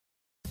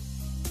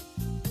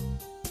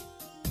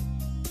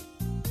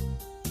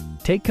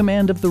Take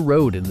command of the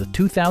road in the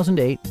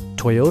 2008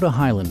 Toyota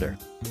Highlander.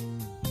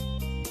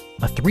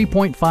 A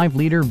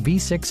 3.5-liter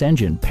V6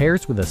 engine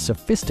pairs with a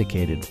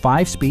sophisticated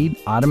 5-speed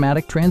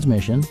automatic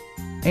transmission,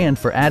 and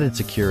for added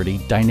security,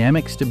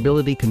 dynamic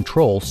stability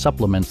control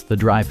supplements the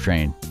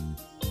drivetrain.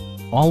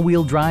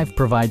 All-wheel drive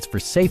provides for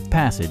safe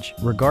passage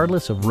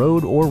regardless of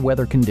road or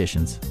weather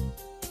conditions.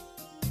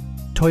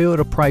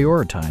 Toyota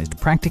prioritized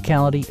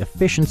practicality,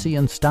 efficiency,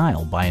 and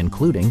style by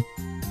including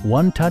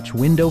one-touch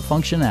window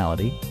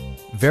functionality,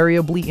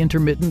 variably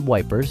intermittent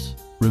wipers,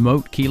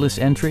 remote keyless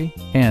entry,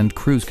 and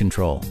cruise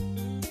control.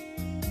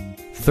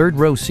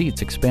 Third-row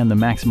seats expand the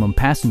maximum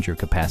passenger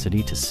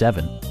capacity to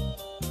 7.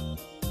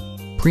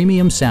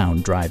 Premium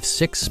sound drives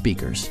 6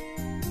 speakers,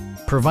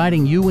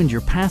 providing you and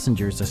your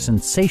passengers a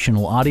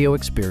sensational audio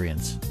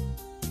experience.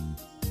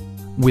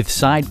 With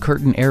side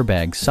curtain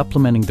airbags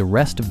supplementing the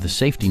rest of the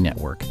safety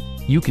network,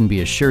 you can be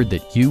assured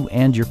that you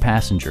and your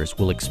passengers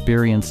will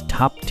experience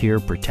top-tier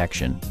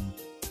protection.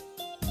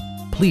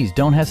 Please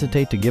don't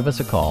hesitate to give us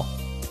a call.